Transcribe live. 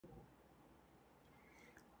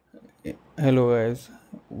Hello guys.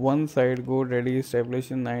 One site Goddady established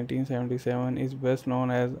in 1977 is best known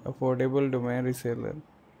as affordable domain reseller.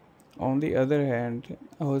 On the other hand,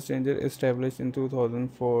 Hostinger established in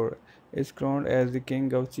 2004 is crowned as the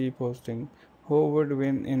king of cheap hosting, who would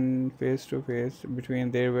win in face-to-face between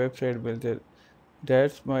their website builder.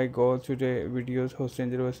 That's my goal today videos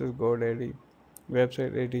Hostinger vs Goddady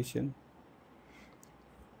website edition.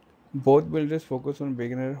 Both builders focus on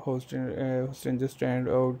beginner hosting just stand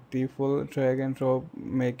out the full drag and drop,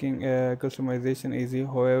 making customization easy.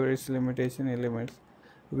 However, its limitation elements,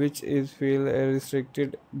 which is feel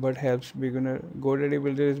restricted but helps beginner. GoDaddy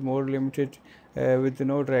Builder is more limited with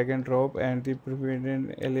no drag and drop and the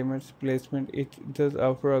preferred elements placement. It does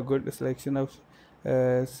offer a good selection of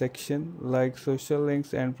section like social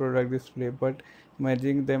links and product display, but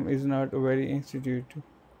managing them is not very institute.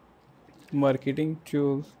 Marketing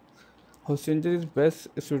tools. Hostinger is best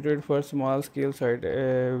suited for small scale site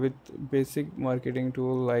with basic marketing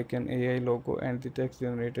tool like an AI logo and the text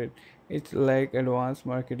generated. It's like advanced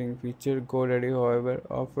marketing feature. GoDaddy, however,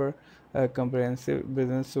 offer a comprehensive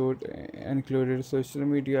business suite included social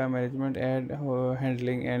media management, ad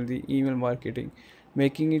handling, and the email marketing,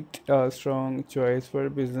 making it a strong choice for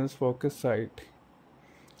business focused site.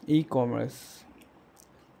 E-commerce.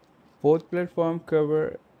 Both platforms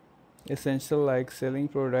cover essential like selling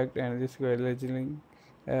product and scheduling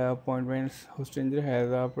appointments. Hostinger has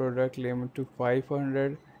a product limit to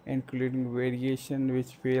 500, including variation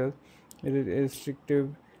which feel restrictive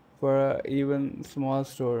for a even small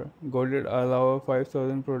store. Golded allow a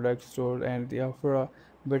 5,000 product store and they offer a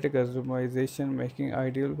better customization, making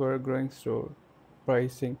ideal for a growing store.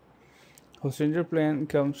 Pricing. Hostinger plan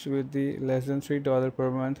comes with the less than $3 per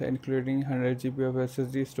month, including 100 GB of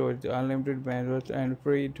SSD storage, unlimited bandwidth, and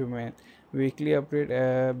free domain, weekly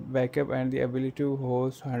update, backup, and the ability to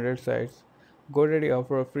host 100 sites. GoDaddy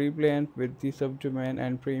offer a free plan with the subdomain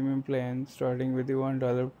and premium plan starting with the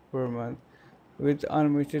 $1 per month, with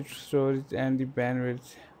unlimited storage and the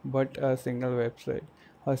bandwidth, but a single website.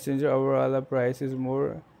 Hostinger overall the price is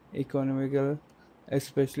more economical,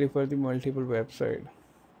 especially for the multiple website.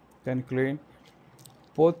 Conclude.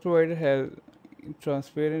 Both provide have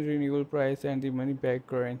transparent renewal price and the money back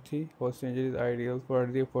guarantee. Hostinger is ideal for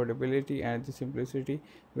the affordability and the simplicity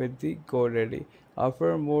with the GoDaddy.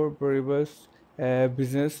 Offer more robust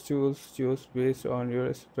business tools. Choose based on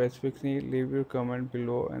your specific need. Leave your comment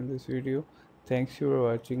below in this video. Thanks for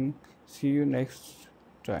watching. See you next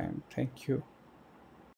time. Thank you.